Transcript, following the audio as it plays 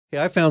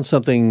Hey, I found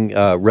something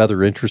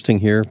rather interesting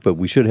here, but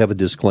we should have a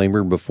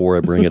disclaimer before I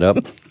bring it up.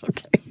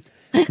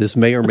 Okay. This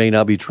may or may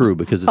not be true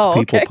because it's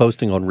people okay.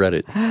 posting on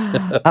Reddit.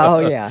 Oh,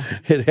 yeah.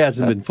 It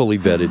hasn't been fully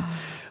vetted.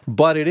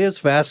 But it is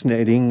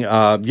fascinating.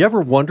 You ever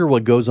wonder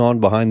what goes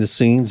on behind the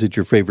scenes at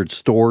your favorite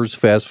stores,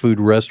 fast food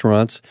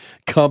restaurants,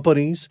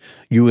 companies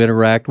you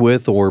interact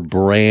with, or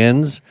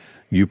brands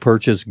you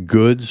purchase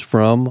goods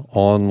from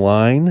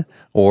online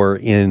or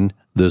in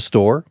the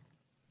store?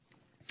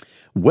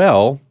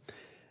 Well,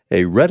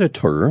 a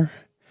Redditor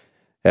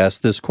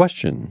asked this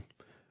question.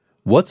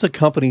 What's a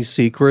company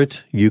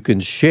secret you can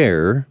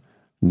share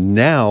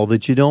now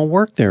that you don't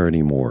work there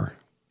anymore?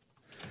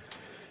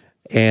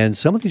 And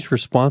some of these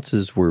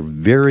responses were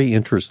very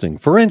interesting.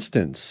 For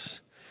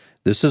instance,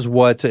 this is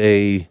what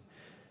a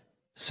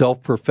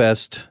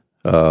self-professed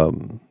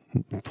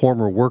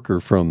former worker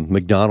from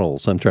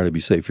McDonald's, I'm trying to be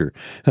safe here,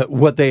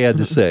 what they had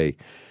to say.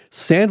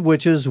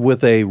 Sandwiches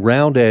with a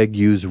round egg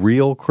use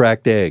real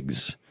cracked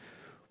eggs.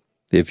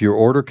 If your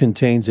order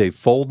contains a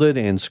folded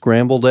and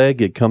scrambled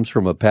egg, it comes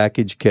from a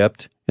package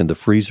kept in the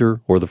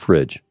freezer or the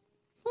fridge.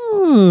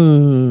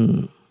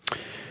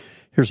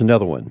 Here's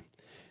another one.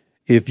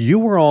 If you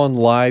were on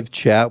live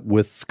chat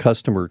with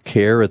customer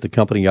care at the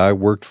company I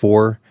worked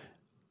for,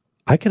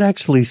 I could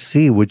actually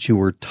see what you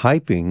were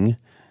typing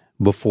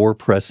before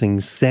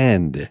pressing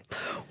send.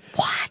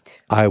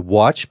 What? I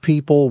watch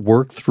people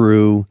work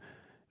through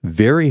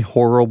very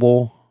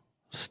horrible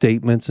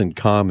statements and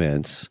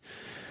comments,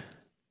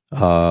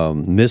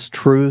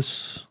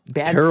 mistruths,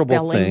 Bad terrible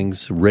spelling.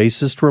 things,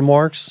 racist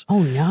remarks,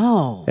 Oh,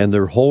 no. and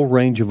their whole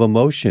range of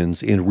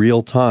emotions in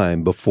real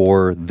time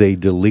before they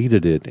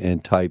deleted it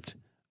and typed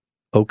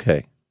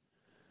okay.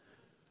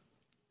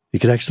 You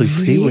could actually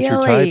see what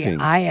you're Really?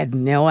 typing. I had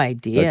no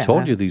idea. I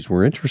told you these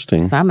were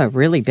interesting. 'Cause I'm a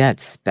really bad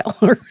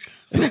speller.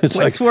 What's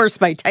like, worse,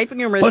 my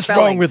typing or my what's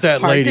spelling? wrong with that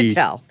Hard lady? to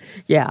tell.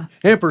 Yeah.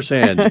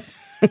 Ampersand.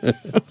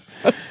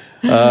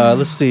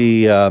 Let's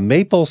see.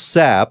 Maple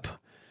sap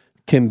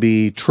can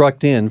be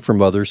trucked in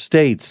from other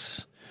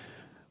states.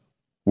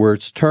 Where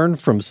it's turned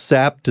from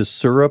sap to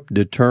syrup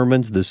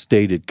determines the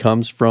state it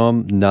comes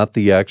from, not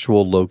the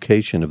actual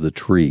location of the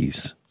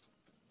trees.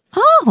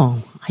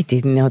 Oh, I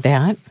didn't know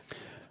that.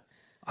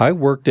 I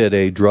worked at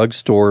a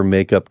drugstore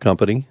makeup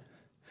company.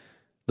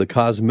 The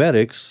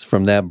cosmetics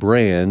from that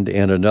brand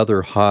and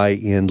another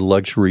high-end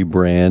luxury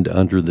brand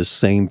under the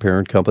same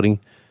parent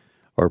company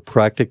are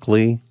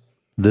practically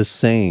the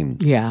same.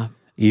 Yeah.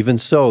 Even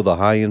so, the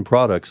high-end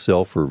products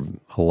sell for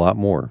a lot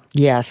more.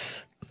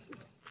 Yes.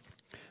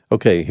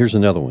 Okay, here's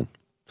another one.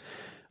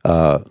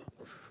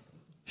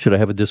 Should I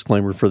have a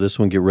disclaimer for this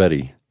one? Get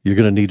ready. You're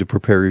going to need to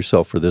prepare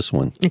yourself for this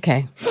one.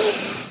 Okay.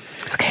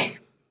 Okay.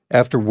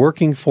 After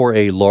working for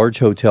a large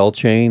hotel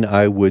chain,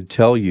 I would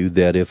tell you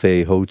that if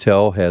a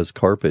hotel has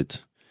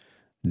carpet,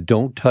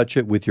 don't touch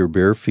it with your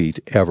bare feet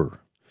ever.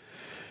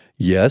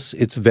 Yes,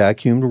 it's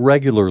vacuumed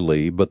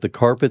regularly, but the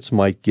carpets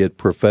might get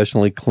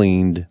professionally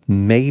cleaned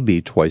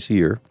maybe twice a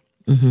year.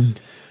 Mm-hmm.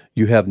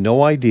 You have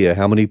no idea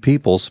how many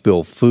people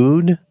spill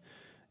food,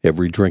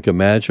 every drink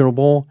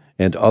imaginable,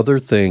 and other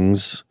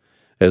things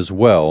as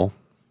well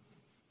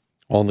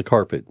on the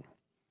carpet.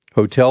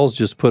 Hotels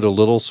just put a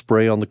little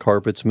spray on the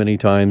carpets many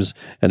times,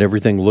 and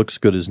everything looks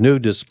good as new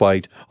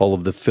despite all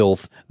of the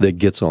filth that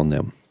gets on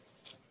them.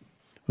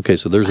 Okay,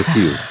 so there's a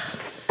few.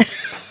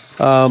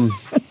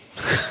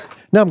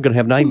 Now I'm going to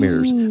have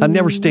nightmares. I'm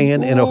never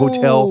staying in a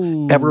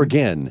hotel ever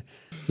again.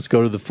 Let's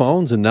go to the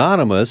phones.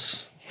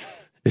 Anonymous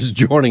is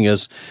joining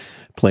us,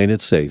 playing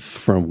it safe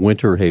from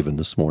Winter Haven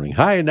this morning.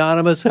 Hi,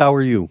 Anonymous. How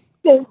are you?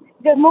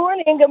 Good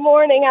morning. Good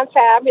morning. I'm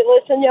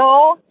fabulous. And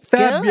y'all?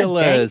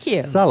 Fabulous. Good,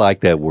 thank you. I like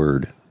that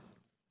word.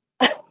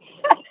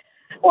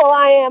 Well,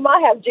 I am.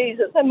 I have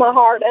Jesus in my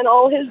heart and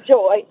all his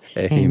joy.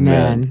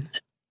 Amen.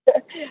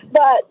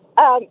 But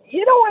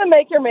you don't want to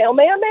make your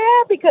mailman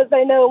mad because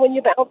they know when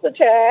you bounce a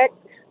check,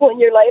 when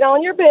you're late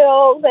on your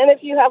bills, and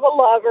if you have a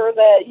lover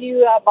that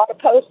you bought a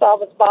post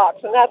office box,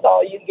 and that's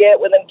all you get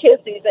with them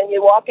kissies, and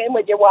you walk in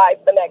with your wife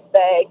the next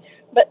day,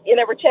 but you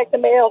never check the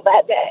mail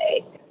that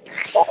day.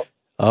 So.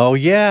 Oh,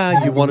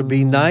 yeah. You want to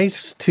be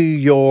nice to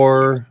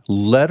your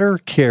letter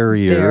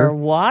carrier. They're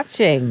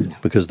watching.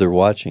 Because they're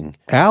watching.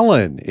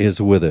 Alan is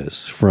with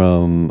us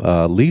from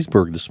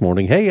Leesburg this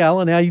morning. Hey,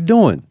 Alan, how you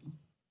doing?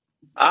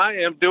 I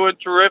am doing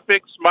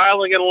terrific,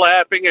 smiling and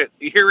laughing at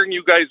hearing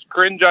you guys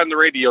cringe on the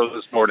radio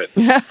this morning.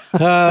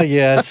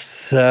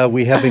 Yes,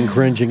 we have been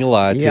cringing a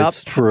lot. Yep.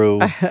 It's true.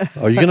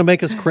 Are you going to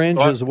make us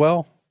cringe as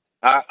well?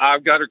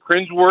 I've got a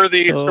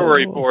cringeworthy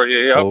story for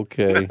you. Yep.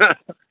 Okay.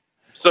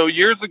 So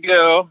years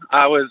ago,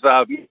 I was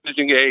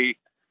managing a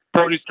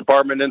produce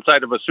department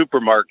inside of a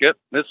supermarket.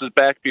 This is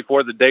back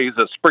before the days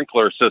of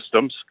sprinkler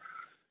systems.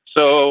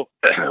 So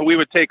we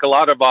would take a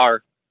lot of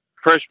our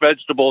fresh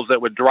vegetables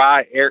that would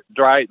dry,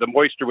 the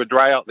moisture would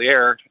dry out the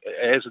air.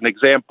 As an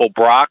example,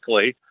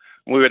 broccoli.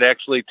 We would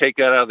actually take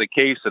it out of the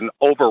case and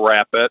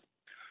overwrap it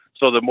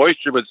so the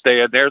moisture would stay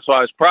in there. So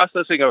I was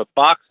processing a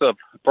box of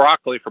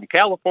broccoli from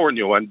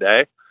California one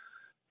day,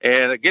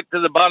 and I get to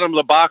the bottom of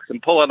the box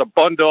and pull out a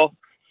bundle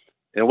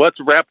and what's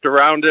wrapped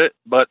around it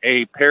but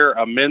a pair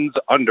of men's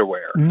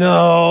underwear. No,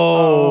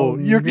 Oh,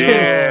 you're no. kidding.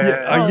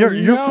 Yeah.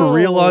 You're for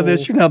real on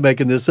this. You're not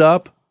making this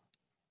up.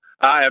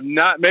 I am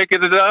not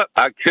making it up.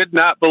 I could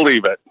not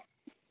believe it.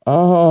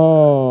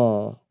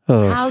 Oh.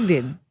 Oh. How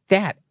did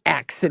that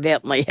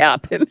accidentally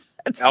happen?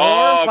 That's Oh,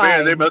 man,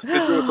 horrifying. they must be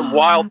doing some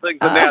wild things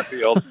in that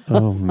field.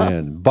 Oh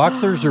man,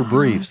 boxers or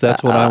briefs?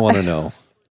 That's what I want to know.